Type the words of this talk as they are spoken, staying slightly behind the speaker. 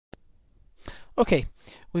Okay,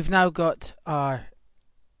 we've now got our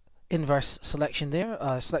inverse selection there,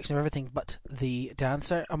 selection of everything but the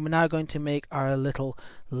dancer, and we're now going to make our little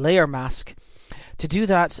layer mask. To do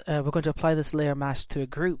that, we're going to apply this layer mask to a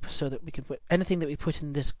group so that we can put anything that we put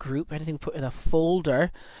in this group, anything we put in a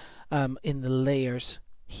folder in the layers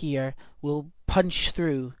here, will punch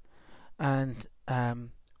through and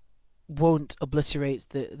won't obliterate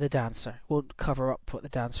the dancer, won't cover up what the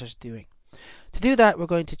dancer's doing. To do that, we're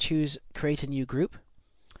going to choose create a new group.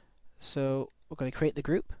 So we're going to create the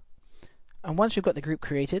group, and once we've got the group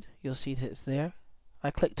created, you'll see that it's there.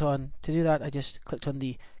 To do that, I just clicked on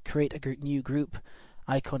the create a new group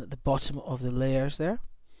icon at the bottom of the layers there.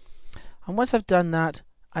 And once I've done that,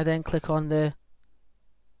 I then click on the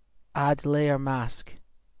add layer mask.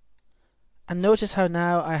 And notice how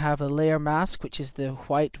now I have a layer mask, which is the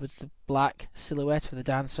white with the black silhouette of the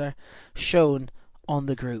dancer, shown on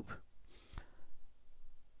the group.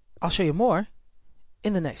 I'll show you more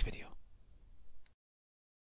in the next video.